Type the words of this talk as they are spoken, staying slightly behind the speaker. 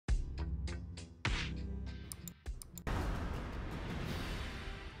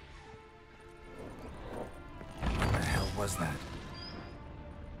was that?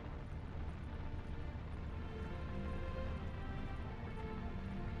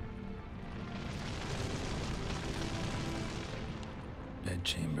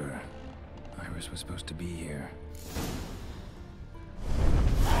 Chamber. Iris was supposed to be here.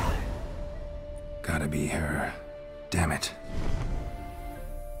 Gotta be her. Damn it.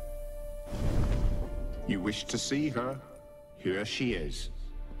 You wish to see her? Here she is.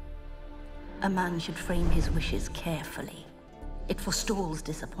 A man should frame his wishes carefully. It forestalls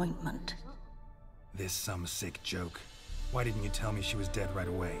disappointment. This some sick joke. Why didn't you tell me she was dead right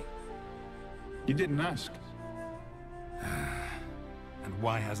away? You didn't ask. And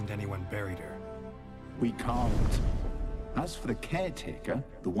why hasn't anyone buried her? We can't. As for the caretaker,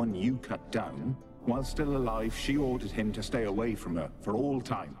 the one you cut down, while still alive, she ordered him to stay away from her for all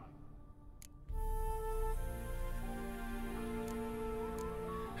time.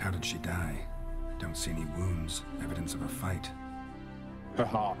 How did she die? Don't see any wounds, evidence of a fight. Her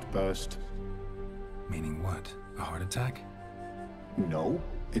heart burst. Meaning what? A heart attack? No,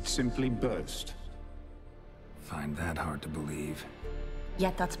 it simply burst. Find that hard to believe.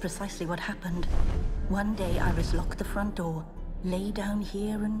 Yet that's precisely what happened. One day Iris locked the front door, lay down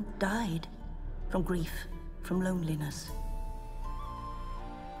here and died. From grief, from loneliness.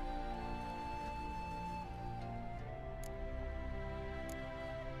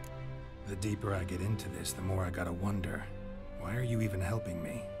 The deeper I get into this, the more I gotta wonder. Why are you even helping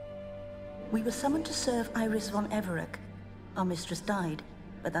me? We were summoned to serve Iris von Everec. Our mistress died,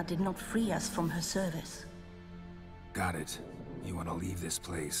 but that did not free us from her service. Got it. You want to leave this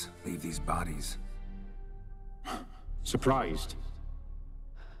place, leave these bodies. Surprised?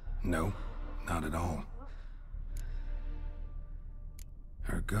 No, not at all.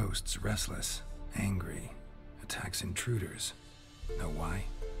 Her ghost's restless, angry, attacks intruders. Know why?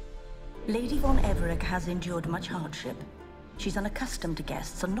 Lady von Everec has endured much hardship. She's unaccustomed to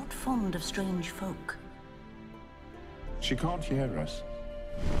guests and not fond of strange folk. She can't hear us.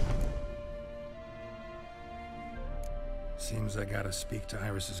 Seems I gotta speak to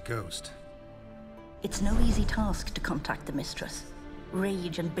Iris's ghost. It's no easy task to contact the mistress.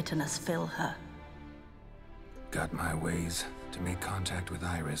 Rage and bitterness fill her. Got my ways. To make contact with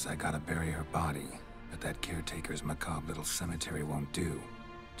Iris, I gotta bury her body. But that caretaker's macabre little cemetery won't do.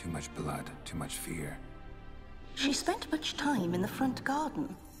 Too much blood, too much fear. She spent much time in the front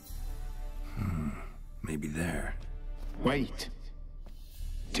garden. Maybe there. Wait.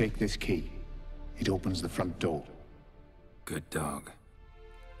 Take this key. It opens the front door. Good dog.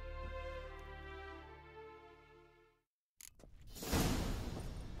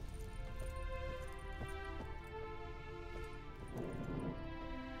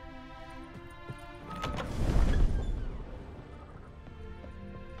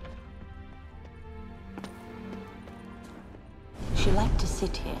 She liked to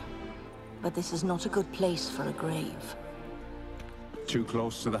sit here, but this is not a good place for a grave. Too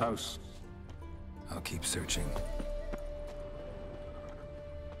close to the house. I'll keep searching.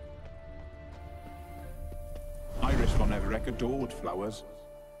 Iris von Everec adored flowers.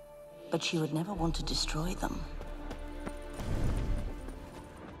 But she would never want to destroy them.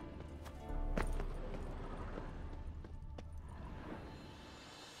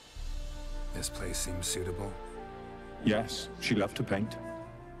 This place seems suitable. Yes, she loved to paint.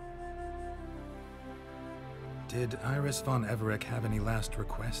 Did Iris von Everec have any last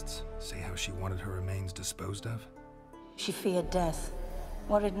requests? Say how she wanted her remains disposed of? She feared death.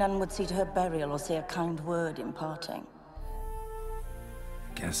 Worried none would see to her burial or say a kind word in parting.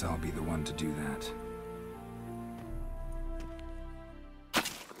 Guess I'll be the one to do that.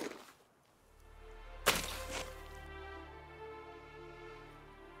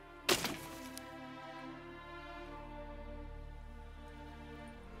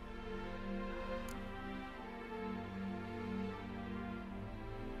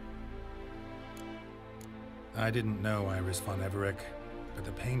 I didn't know Iris von Everec, but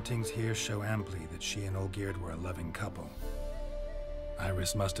the paintings here show amply that she and Olgierd were a loving couple.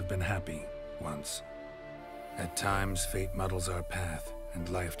 Iris must have been happy, once. At times, fate muddles our path, and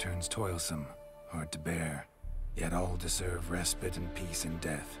life turns toilsome, hard to bear, yet all deserve respite and peace in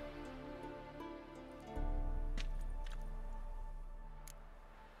death.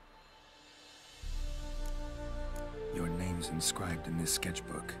 Your name's inscribed in this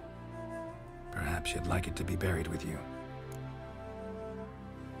sketchbook. Perhaps you'd like it to be buried with you.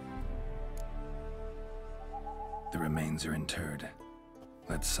 The remains are interred.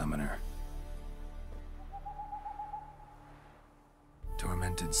 Let's summon her.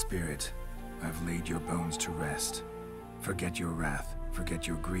 Tormented spirit, I've laid your bones to rest. Forget your wrath, forget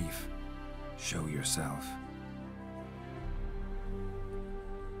your grief. Show yourself.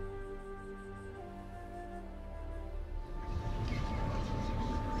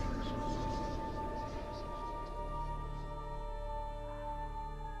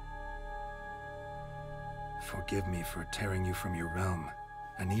 Forgive me for tearing you from your realm.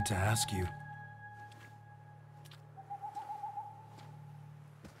 I need to ask you...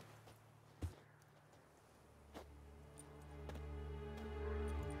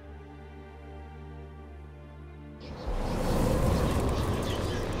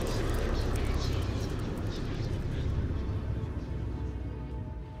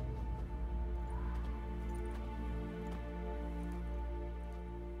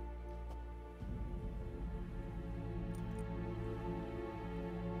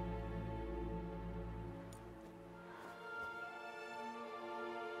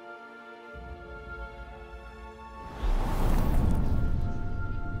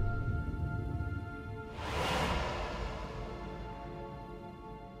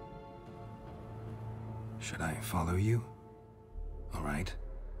 Should I follow you? All right.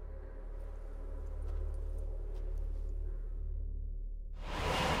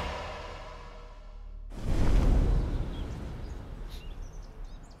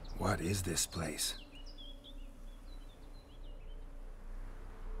 What is this place?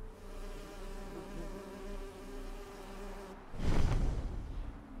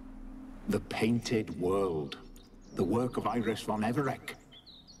 The Painted World. The work of Iris von Everec.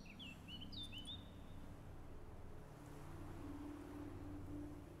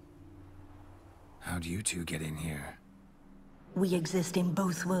 How'd you two get in here? We exist in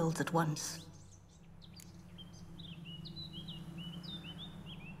both worlds at once.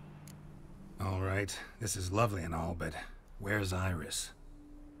 All right, this is lovely and all, but where's Iris?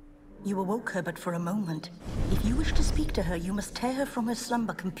 You awoke her but for a moment. If you wish to speak to her, you must tear her from her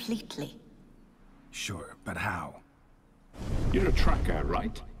slumber completely. Sure, but how? You're a tracker,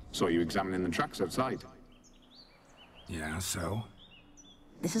 right? Saw you examining the tracks outside. Yeah, so?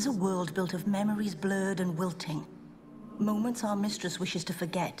 This is a world built of memories blurred and wilting. Moments our mistress wishes to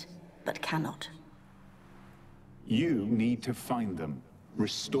forget, but cannot. You need to find them,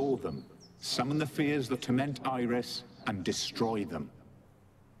 restore them, summon the fears that torment Iris, and destroy them.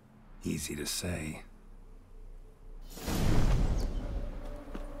 Easy to say.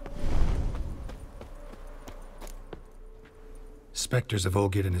 Spectres of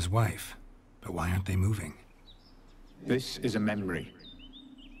Olgierd and his wife. But why aren't they moving? This is a memory.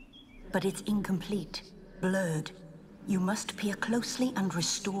 But it's incomplete, blurred. You must peer closely and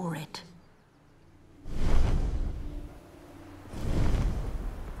restore it.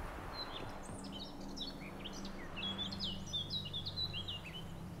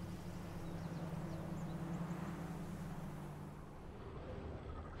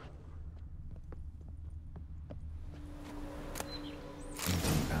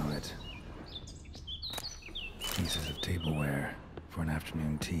 Painting palette. Pieces of tableware for an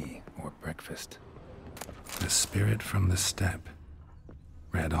afternoon tea or breakfast. The spirit from the steppe.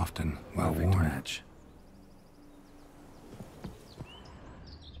 Read often while worn. Match.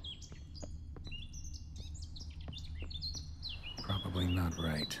 Probably not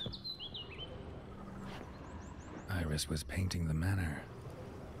right. Iris was painting the manor.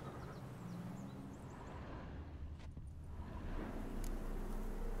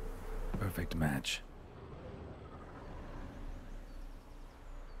 Perfect match.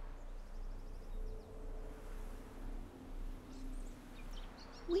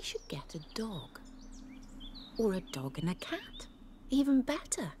 We should get a dog. Or a dog and a cat. Even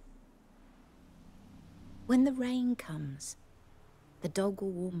better. When the rain comes, the dog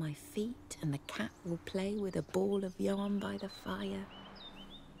will warm my feet and the cat will play with a ball of yarn by the fire.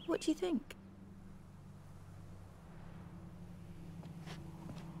 What do you think?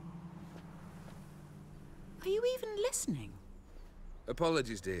 Are you even listening?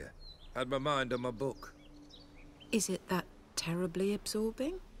 Apologies, dear. Had my mind on my book. Is it that terribly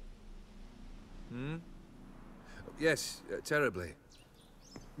absorbing? Yes, terribly.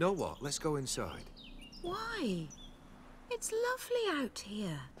 Know what? Let's go inside. Why? It's lovely out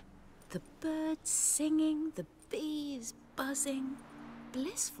here. The birds singing, the bees buzzing.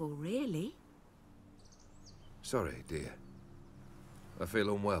 Blissful, really. Sorry, dear. I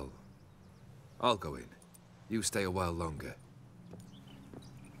feel unwell. I'll go in. You stay a while longer.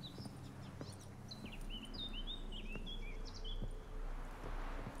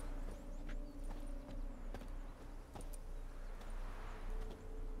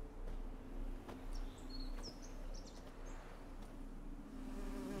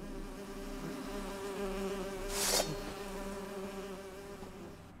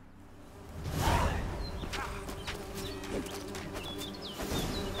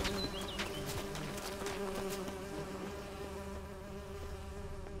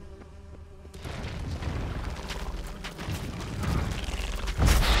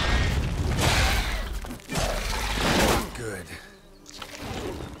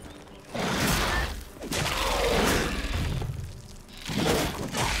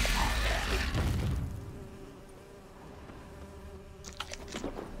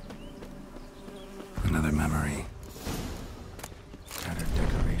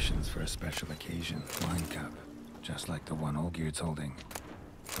 special occasion. Wine cup, just like the one Olgierd's holding.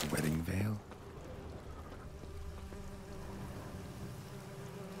 A wedding veil?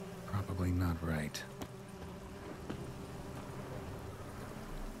 Probably not right.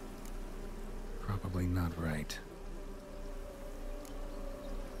 Probably not right.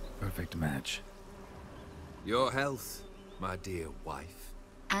 Perfect match. Your health, my dear wife.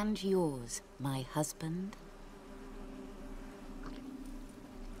 And yours, my husband.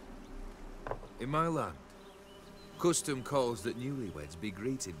 In my land, custom calls that newlyweds be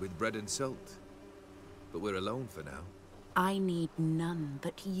greeted with bread and salt. But we're alone for now. I need none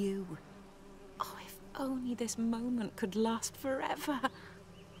but you. Oh, if only this moment could last forever.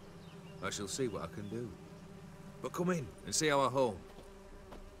 I shall see what I can do. But come in and see our home.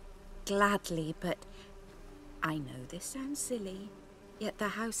 Gladly, but I know this sounds silly, yet the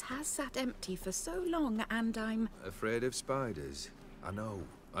house has sat empty for so long and I'm... Afraid of spiders? I know,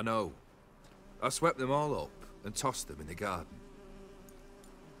 I know. I swept them all up and tossed them in the garden.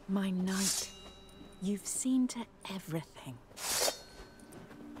 My knight, you've seen to everything.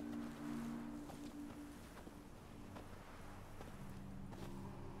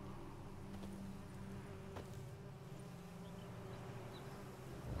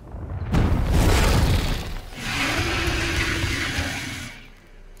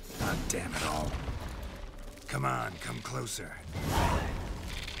 God damn it all. Come on, come closer.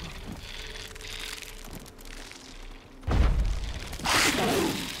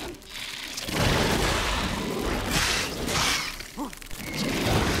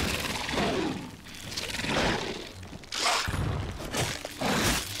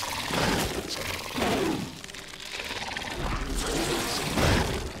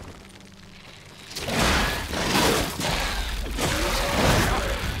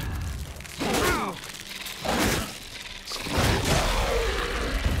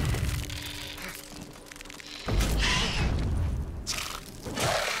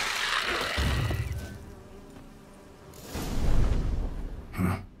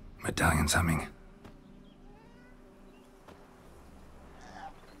 Medallion's humming.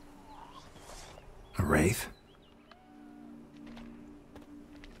 A wraith?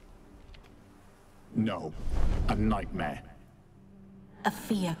 No, a nightmare. A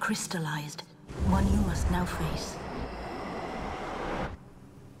fear crystallized, one you must now face.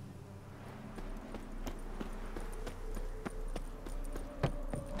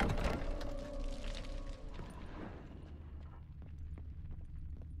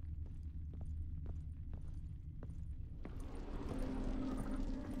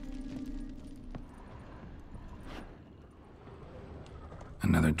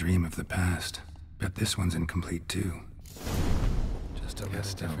 Another dream of the past. Bet this one's incomplete too. Just a little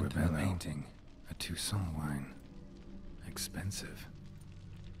different than the painting. A Toussaint wine. Expensive.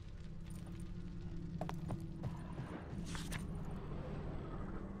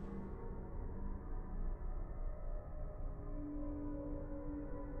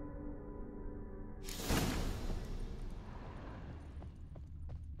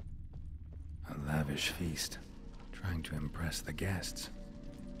 A lavish feast. Trying to impress the guests.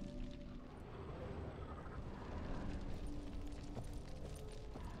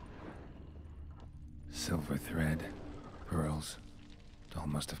 Silver thread, pearls. It all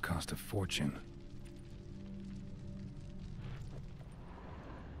must have cost a fortune.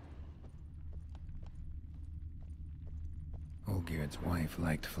 Olgierd's wife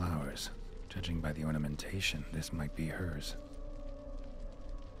liked flowers. Judging by the ornamentation, this might be hers.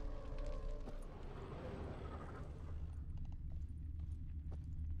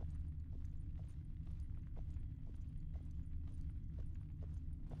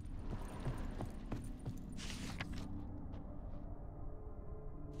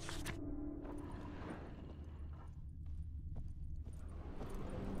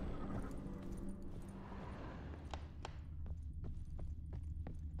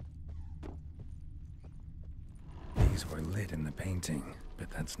 These were lit in the painting, but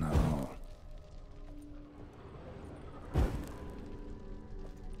that's not all.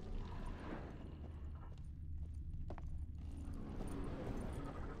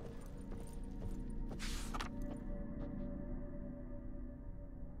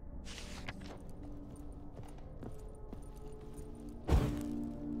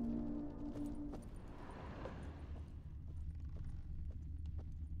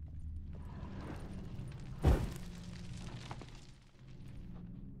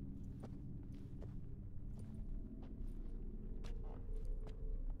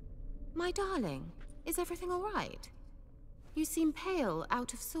 My darling, is everything all right? You seem pale,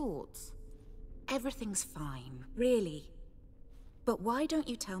 out of sorts. Everything's fine, really. But why don't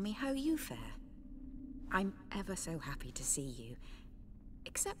you tell me how you fare? I'm ever so happy to see you.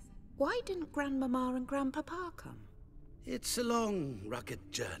 Except, why didn't Grandmama and Grandpapa come? It's a long,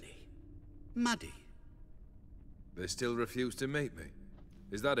 rugged journey. Muddy. They still refuse to meet me.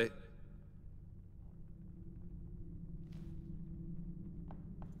 Is that it?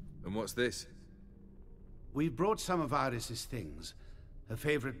 And what's this? We've brought some of Iris's things. Her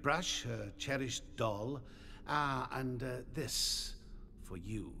favorite brush, her cherished doll, and this for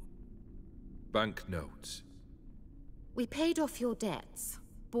you. Banknotes. We paid off your debts,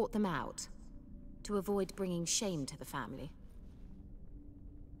 bought them out, to avoid bringing shame to the family.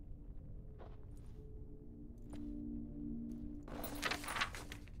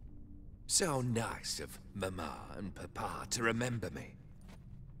 So nice of Mama and Papa to remember me.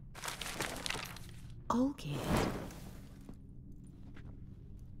 Olgierd.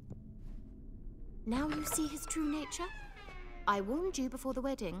 Now you see his true nature? I warned you before the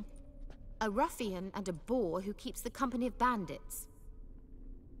wedding. A ruffian and a boor who keeps the company of bandits.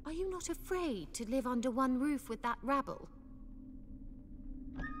 Are you not afraid to live under one roof with that rabble?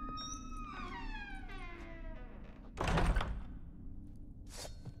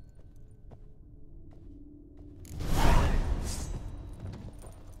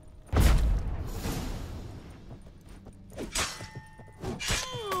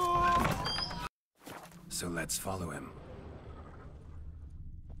 So let's follow him.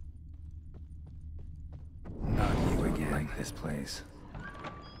 Not you again. Like this place.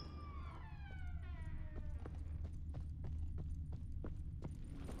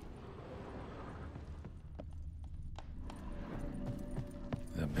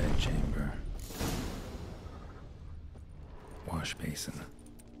 The bedchamber. Wash basin.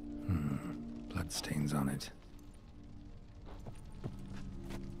 Bloodstains on it.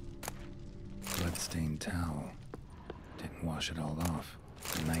 Bloodstained towel. Didn't wash it all off.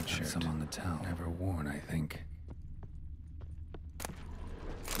 The nightshirt. Some on the towel. Never worn, I think.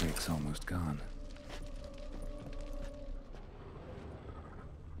 Rick's almost gone.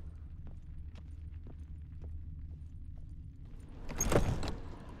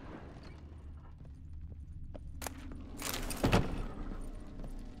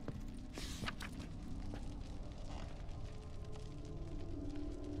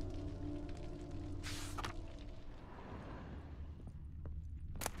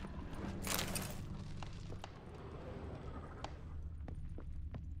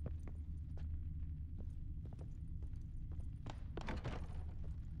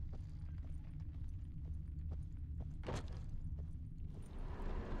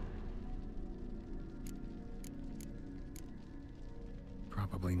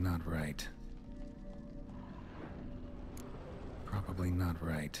 Probably not right. Probably not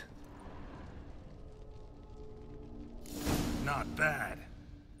right. Not bad.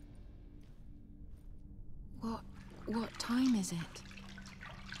 What time is it?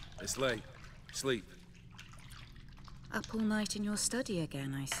 It's late. Sleep. Up all night in your study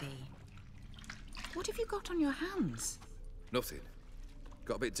again, I see. What have you got on your hands? Nothing.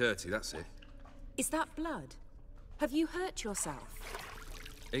 Got a bit dirty, that's it. Is that blood? Have you hurt yourself?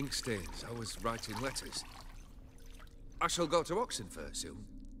 Ink stains. I was writing letters. I shall go to Oxenfurt soon.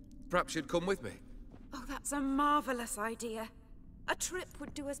 Perhaps you'd come with me. Oh, that's a marvelous idea. A trip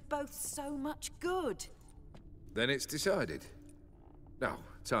would do us both so much good. Then it's decided. Now,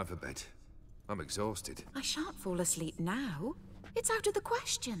 time for bed. I'm exhausted. I shan't fall asleep now. It's out of the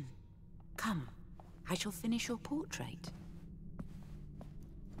question. Come, I shall finish your portrait.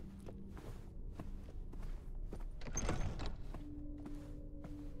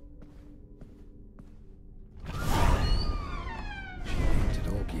 She painted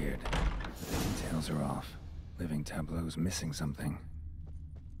Olgierd, but the details are off. Living tableau's missing something.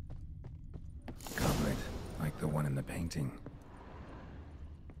 Goblet, like the one in the painting.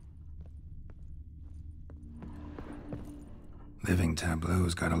 Living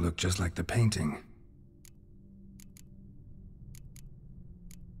tableau's gotta look just like the painting.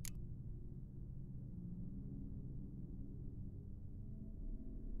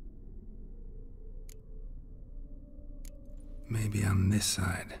 Maybe on this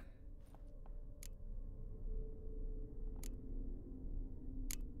side.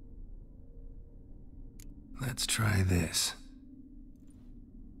 Let's try this.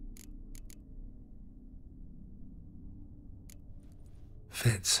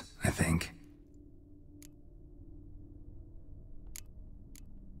 Fits, I think.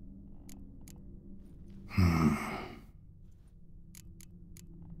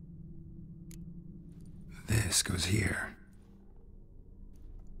 This goes here.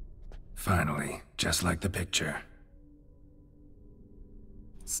 Finally, just like the picture.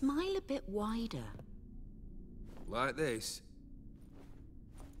 Smile a bit wider. Like this?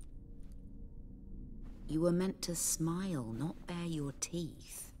 You were meant to smile, not bare your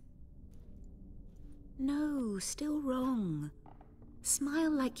teeth. No, still wrong.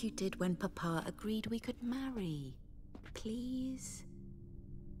 Smile like you did when Papa agreed we could marry. Please?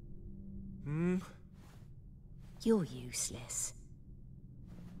 You're useless.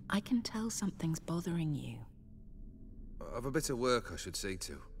 I can tell something's bothering you. I've a bit of work I should see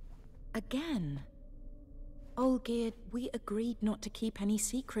to. Again? Olgierd, we agreed not to keep any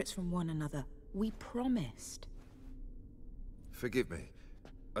secrets from one another. We promised. Forgive me.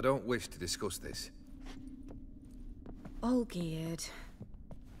 I don't wish to discuss this. Olgierd.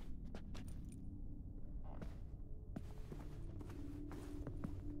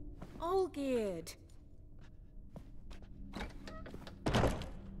 Olgierd!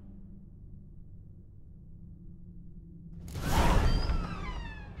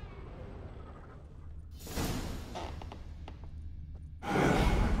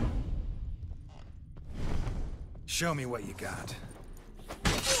 Show me what you got.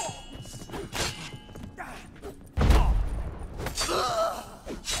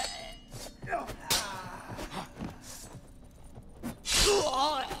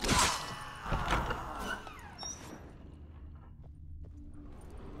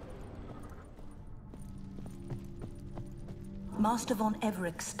 Master von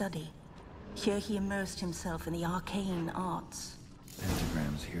Everett's study. Here he immersed himself in the arcane arts.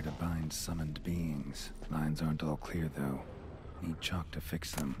 Pentagrams here to bind summoned beings. Lines aren't all clear, though. Need chalk to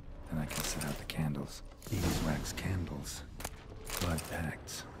fix them, and I can set out the candles. Beeswax candles. Blood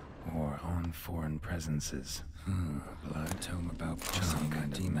pacts. Or on foreign presences. Blood tome about some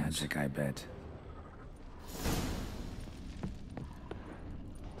kind of magic, I bet.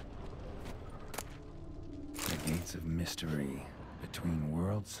 The gates of mystery. Between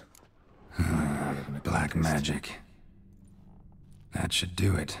worlds? Black magic. That should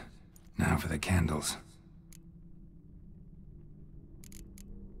do it. Now for the candles.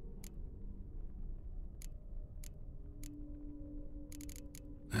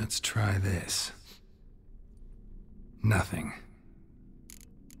 Let's try this. Nothing.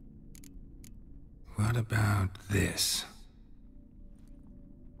 What about this?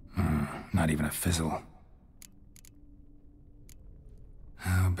 Not even a fizzle.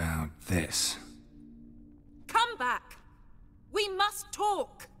 How about this? Come back! We must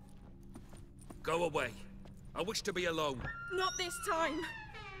talk! Go away. I wish to be alone. Not this time!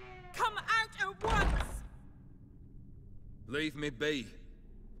 Come out at once! Leave me be.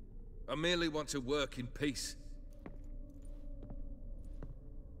 I merely want to work in peace.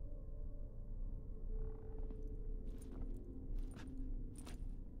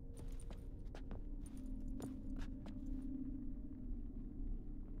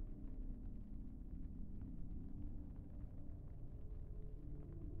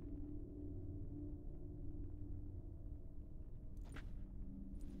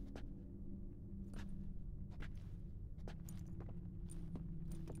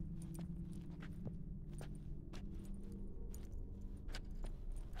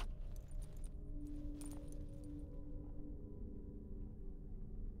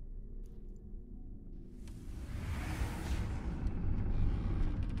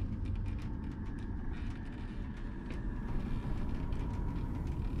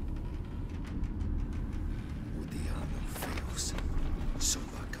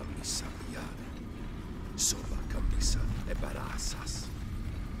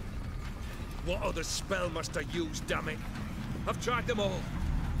 What other spell must I use, damn it? I've tried them all.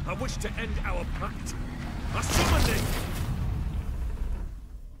 I wish to end our pact. I summoned it!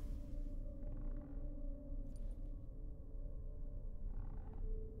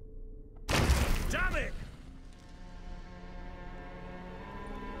 Damn it!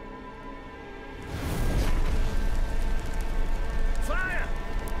 Fire!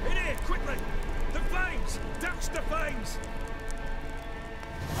 In here, quickly! The flames! Douse the flames!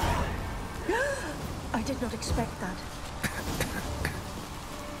 I did not expect that.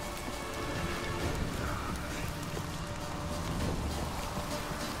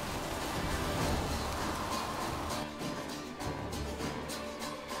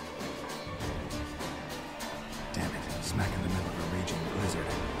 Damn it. Smack in the middle of a raging blizzard.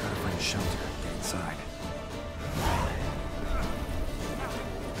 Gotta find shelter. Get inside.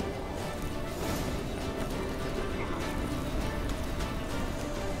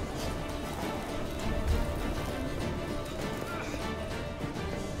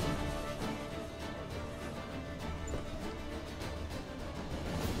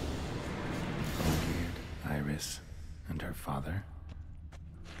 And her father.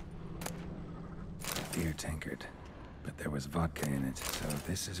 tankard. But there was vodka in it, so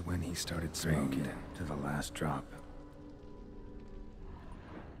this is when he started smoking to the last drop.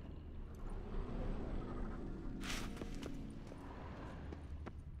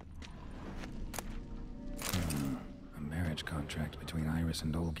 A marriage contract between Iris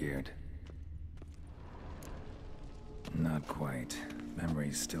and Olgierd. Not quite.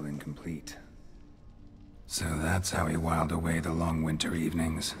 Memory's still incomplete. So that's how he whiled away the long winter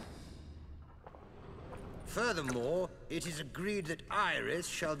evenings. Furthermore, it is agreed that Iris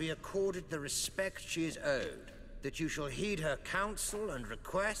shall be accorded the respect she is owed, that you shall heed her counsel and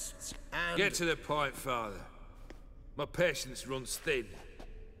requests, and— Get to the point, Father. My patience runs thin.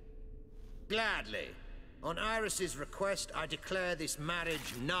 Gladly. On Iris's request, I declare this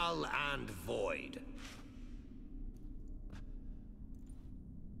marriage null and void.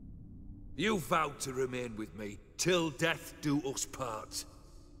 You vowed to remain with me, till death do us part.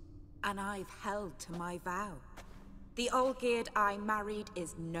 And I've held to my vow. The Olgierd I married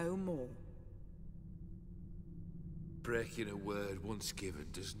is no more. Breaking a word once given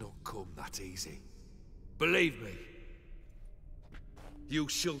does not come that easy. Believe me. You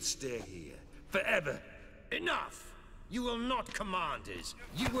shall stay here, forever. Enough! You will not command us.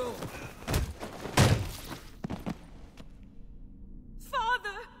 You will—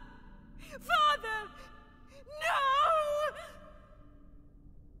 Father! Father! No!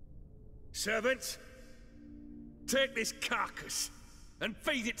 Servants, take this carcass and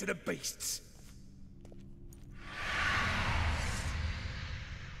feed it to the beasts.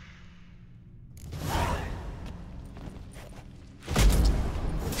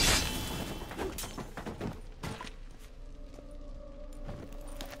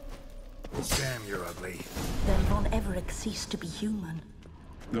 Damn, you're ugly. Then Von Everett ceased to be human.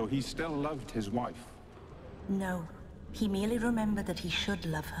 Though he still loved his wife. No, he merely remembered that he should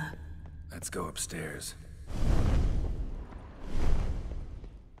love her. Let's go upstairs.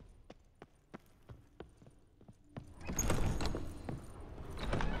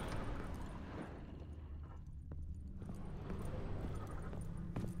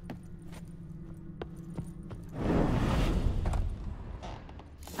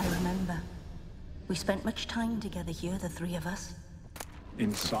 I remember. We spent much time together here, the three of us.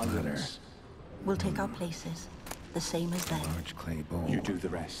 In silence. We'll take our places, the same as then. Large clay bowl. You do the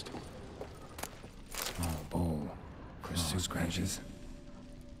rest. Small bowl. For scratches.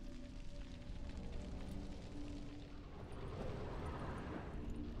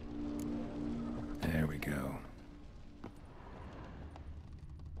 There we go.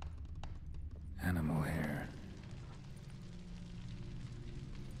 Animal hair.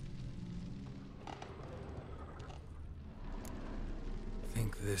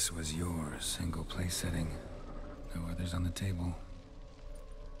 Think this was yours. Single place setting. No others on the table.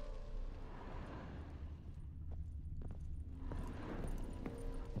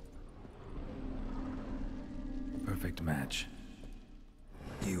 Perfect match.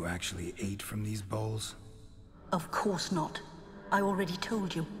 You actually ate from these bowls? Of course not. I already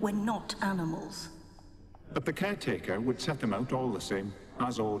told you, we're not animals. But the caretaker would set them out all the same,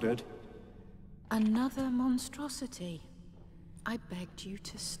 as ordered. Another monstrosity. I begged you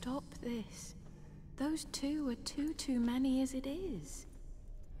to stop this. Those two are too many as it is.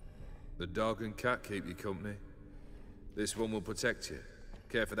 The dog and cat keep you company. This one will protect you,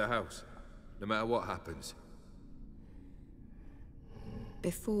 care for the house, no matter what happens.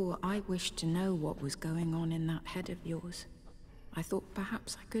 Before, I wished to know what was going on in that head of yours. I thought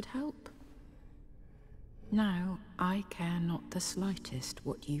perhaps I could help. Now, I care not the slightest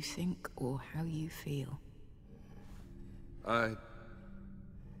what you think or how you feel. I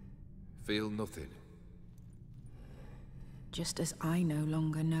feel nothing. Just as I no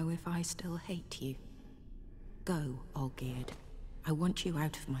longer know if I still hate you. Go, Olgierd. I want you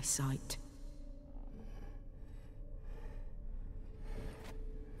out of my sight.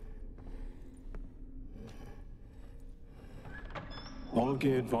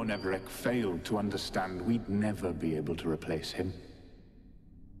 Olgierd von Everett failed to understand we'd never be able to replace him.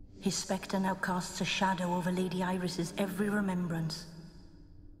 His spectre now casts a shadow over Lady Iris's every remembrance.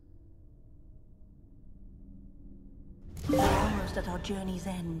 We're almost at our journey's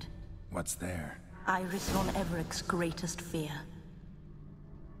end. What's there? Iris von Everett's greatest fear.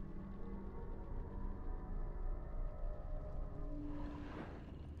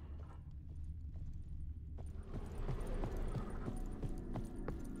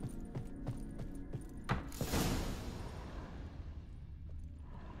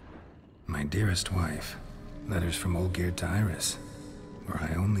 My dearest wife, letters from Olgierd to Iris, were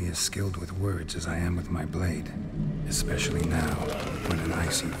I only as skilled with words as I am with my blade, especially now, when an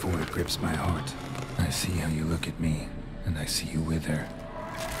icy void grips my heart, I see how you look at me, and I see you wither.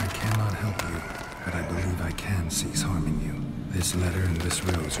 I cannot help you, but I believe I can cease harming you. This letter and this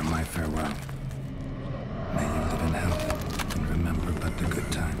rose are my farewell. May you live in health, and remember but the good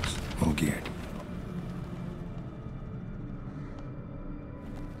times, Olgierd.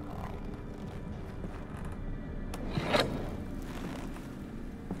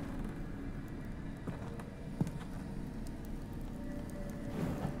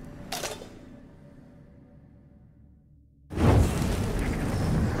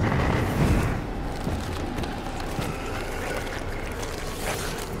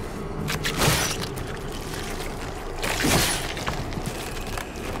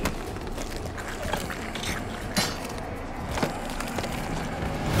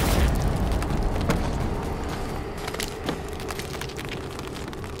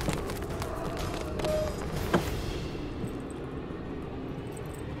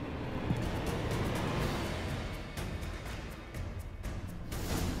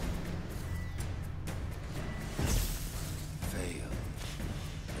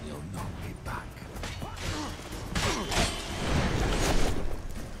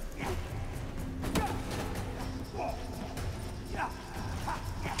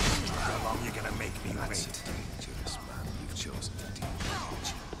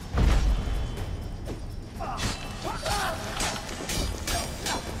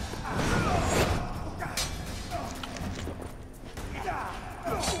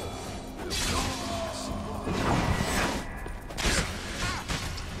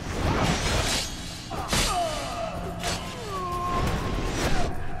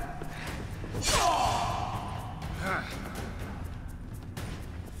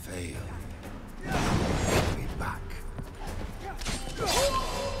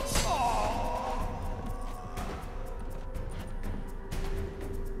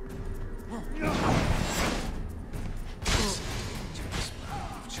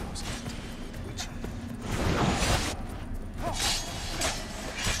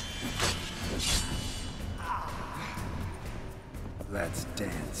 Let's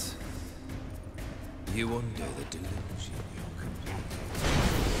dance. You undo the delusion you're complete.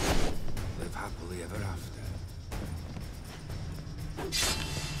 Live happily ever after.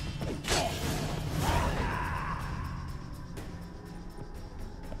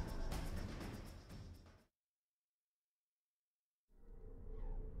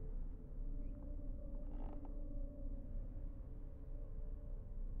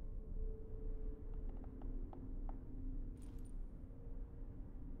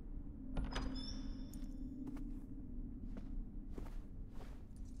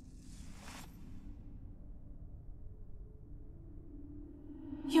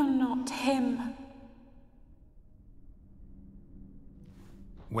 You're not him.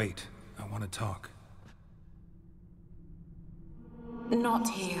 Wait, I want to talk. Not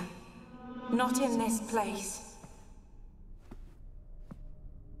here. Not in this place.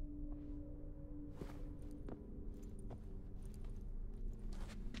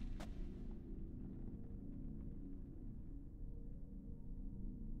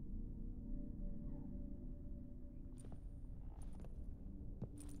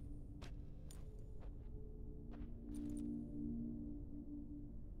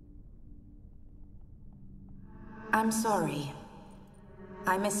 I'm sorry.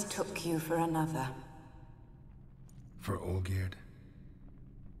 I mistook you for another. For Olgierd?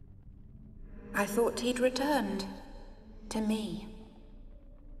 I thought he'd returned. To me.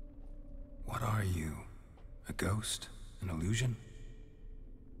 What are you? A ghost? An illusion?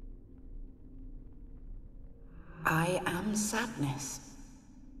 I am sadness.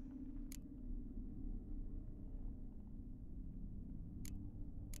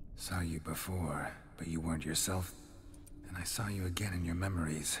 Saw you before, but you weren't yourself. And I saw you again in your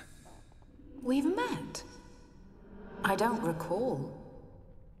memories. We've met. I don't recall.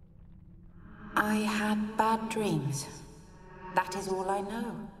 I had bad dreams. That is all I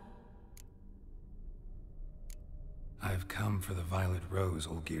know. I've come for the violet rose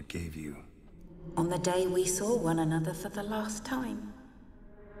Olgierd gave you. On the day we saw one another for the last time,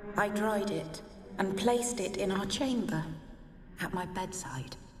 I dried it and placed it in our chamber, at my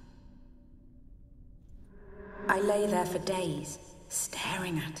bedside. I lay there for days,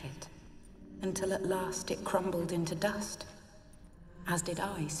 staring at it, until at last it crumbled into dust, as did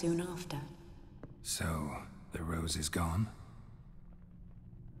I soon after. So, the rose is gone?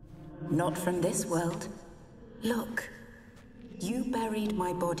 Not from this world. Look, you buried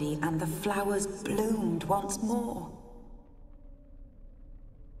my body and the flowers bloomed once more.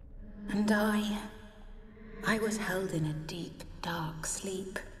 And I was held in a deep, dark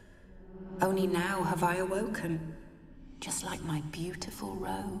sleep. Only now have I awoken, just like my beautiful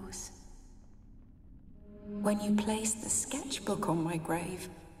rose. When you placed the sketchbook on my grave,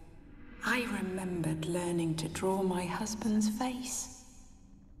 I remembered learning to draw my husband's face.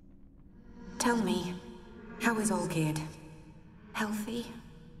 Tell me, how is Olgierd? Healthy?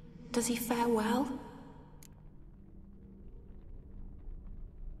 Does he fare well?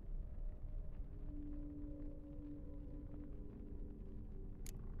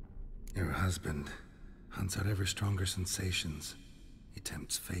 Your husband hunts out ever stronger sensations. He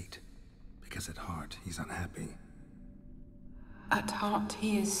tempts fate, because at heart he's unhappy. At heart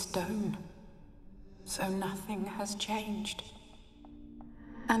he is stone, so nothing has changed.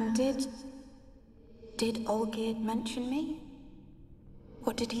 And did Olgierd mention me?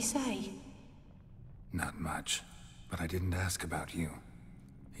 What did he say? Not much, but I didn't ask about you.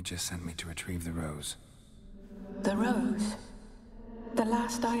 He just sent me to retrieve the rose. The rose? The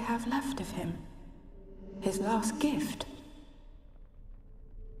last I have left of him? His last gift?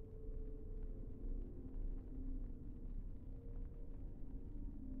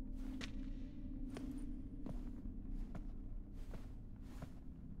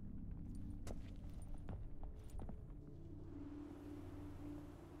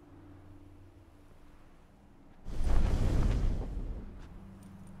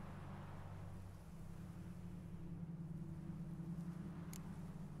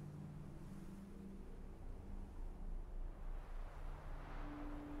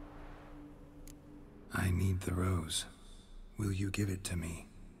 I need the rose. Will you give it to me?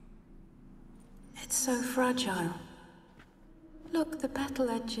 It's so fragile. Look, the petal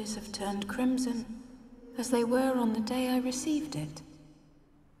edges have turned crimson, as they were on the day I received it.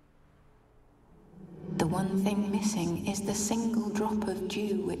 The one thing missing is the single drop of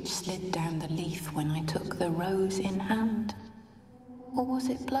dew which slid down the leaf when I took the rose in hand. Or was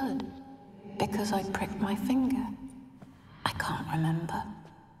it blood? Because I pricked my finger? I can't remember.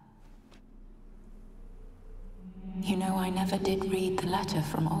 You know, I never did read the letter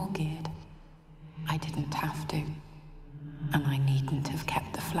from Olgierd. I didn't have to. And I needn't have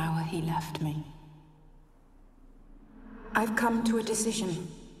kept the flower he left me. I've come to a decision.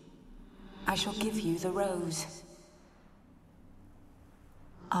 I shall give you the rose.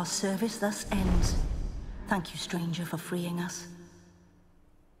 Our service thus ends. Thank you, stranger, for freeing us.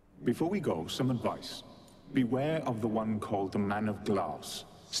 Before we go, some advice. Beware of the one called the Man of Glass.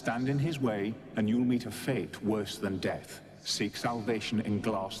 Stand in his way, and you'll meet a fate worse than death. Seek salvation in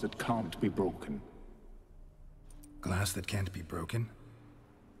glass that can't be broken. Glass that can't be broken?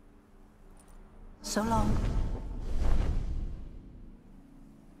 So long.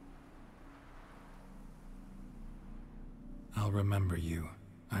 I'll remember you,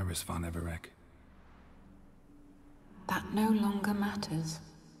 Iris von Everec. That no longer matters.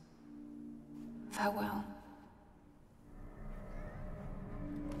 Farewell.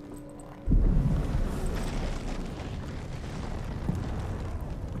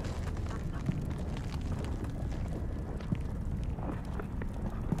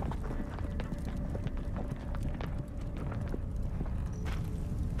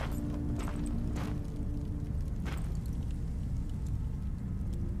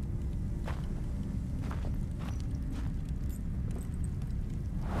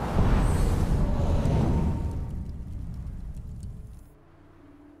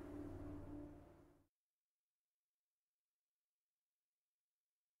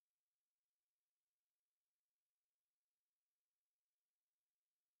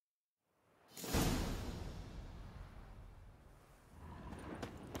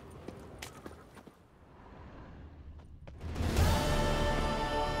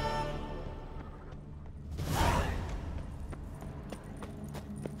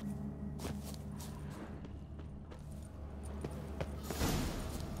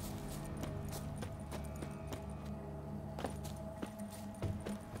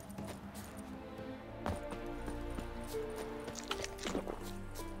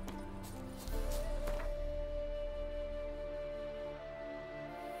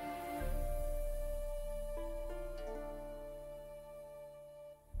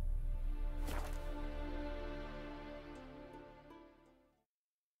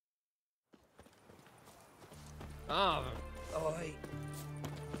 Ah, oi.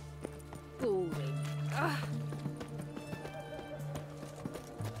 Boring. Ah.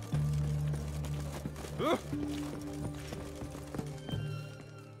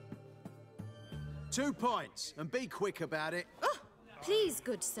 2 points, and be quick about it. Oh, please,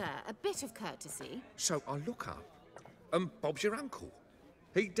 good sir, a bit of courtesy. So I look up, and Bob's your uncle.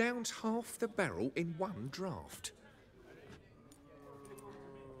 He downs half the barrel in one draught.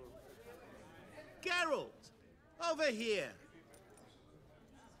 Geralt! Over here!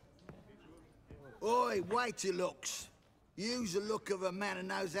 Oi, waiter looks. Use the look of a man who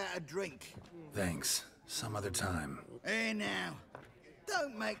knows how to drink. Thanks. Some other time. Here now.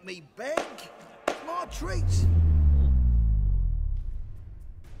 Don't make me beg. It's my treat.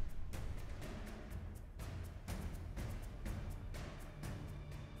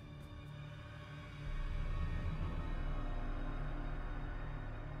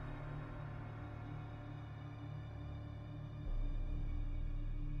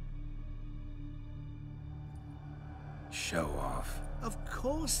 Show off. Of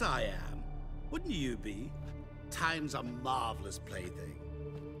course I am. Wouldn't you be? Time's a marvelous plaything.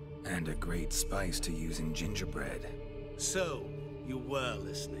 And a great spice to use in gingerbread. So, you were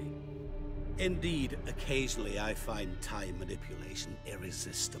listening. Indeed, occasionally I find time manipulation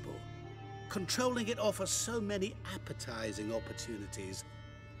irresistible. Controlling it offers so many appetizing opportunities.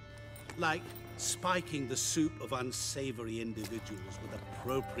 Like spiking the soup of unsavory individuals with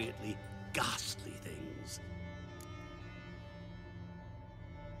appropriately ghastly things.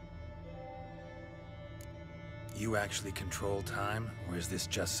 You actually control time, or is this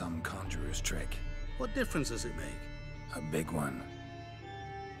just some conjurer's trick? What difference does it make? A big one.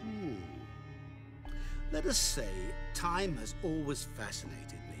 Let us say, time has always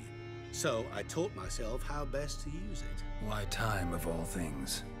fascinated me. So I taught myself how best to use it. Why time, of all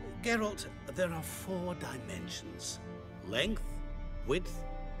things? Geralt, there are 4 dimensions. Length, width,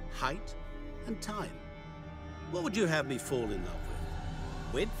 height, and time. What would you have me fall in love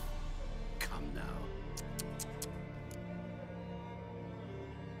with? Width? Come now.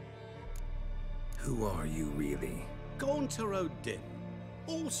 Who are you, really? Gaunter O'Dim,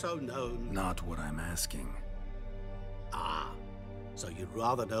 also known... Not what I'm asking. Ah, so you'd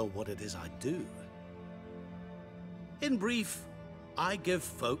rather know what it is I do. In brief, I give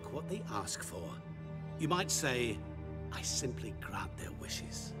folk what they ask for. You might say, I simply grant their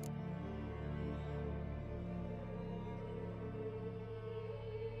wishes.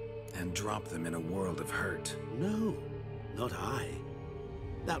 And drop them in a world of hurt. No, not I.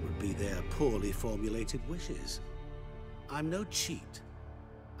 That would be their poorly formulated wishes. I'm no cheat.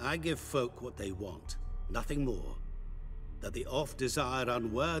 I give folk what they want, nothing more. That they oft desire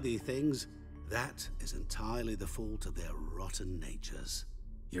unworthy things, that is entirely the fault of their rotten natures.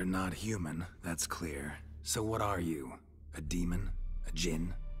 You're not human, that's clear. So what are you? A demon? A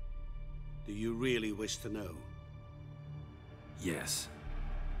djinn? Do you really wish to know? Yes.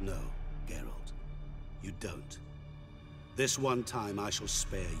 No, Geralt. You don't. This one time I shall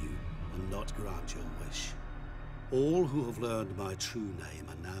spare you and not grant your wish. All who have learned my true name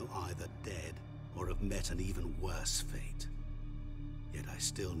are now either dead or have met an even worse fate. Yet I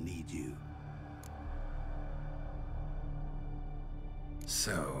still need you.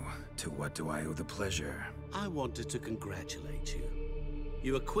 So, to what do I owe the pleasure? I wanted to congratulate you.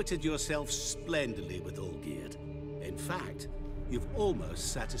 You acquitted yourself splendidly with Olgierd. In fact, you've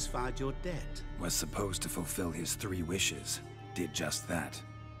almost satisfied your debt. Was supposed to fulfill his 3 wishes. Did just that.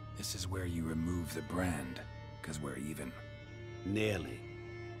 This is where you remove the brand, because we're even. Nearly.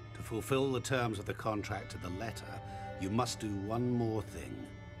 To fulfill the terms of the contract to the letter, you must do one more thing.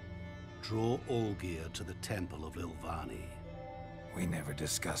 Draw Olgierd to the Temple of Lilvani. We never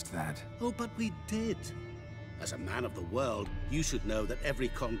discussed that. Oh, but we did. As a man of the world, you should know that every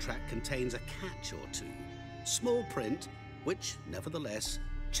contract contains a catch or two. Small print, which, nevertheless,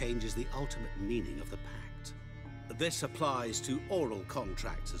 changes the ultimate meaning of the pact. This applies to oral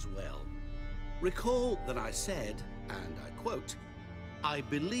contracts as well. Recall that I said, and I quote, "I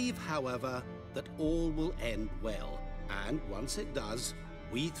believe, however, that all will end well, and once it does,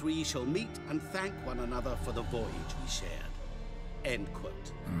 we 3 shall meet and thank one another for the voyage we shared." End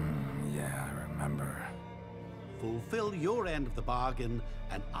quote. Yeah, I remember. Fulfill your end of the bargain,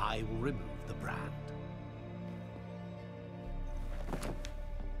 and I will remove the brand.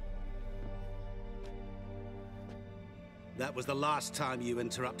 That was the last time you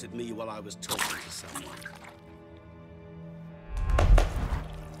interrupted me while I was talking to someone.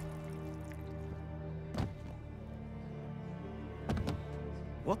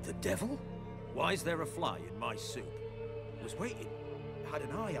 What the devil? Why is there a fly in my soup? Was waiting. Had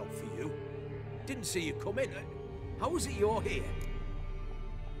an eye out for you. Didn't see you come in. How is it you're here?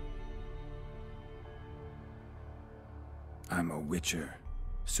 I'm a witcher.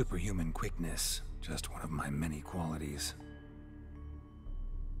 Superhuman quickness. Just one of my many qualities.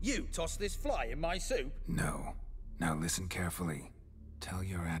 You tossed this fly in my soup? No. Now listen carefully. Tell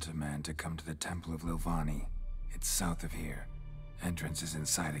your Ataman to come to the Temple of Lilvani. It's south of here. Entrance is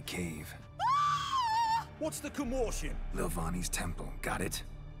inside a cave. What's the commotion? Lilvani's temple, got it?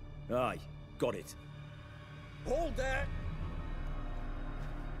 Aye. got it. Hold there!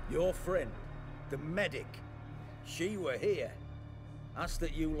 Your friend, the medic, she were here. Ask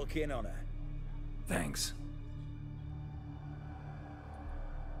that you look in on her. Thanks.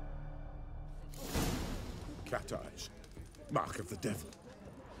 Cat eyes. Mark of the devil.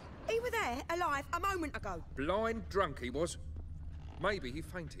 He were there, alive, a moment ago. Blind drunk he was. Maybe he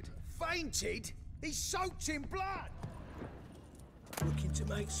fainted. Fainted? He's soaked in blood! Looking to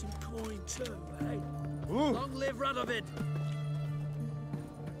make some coin too, eh? Long live Radovid!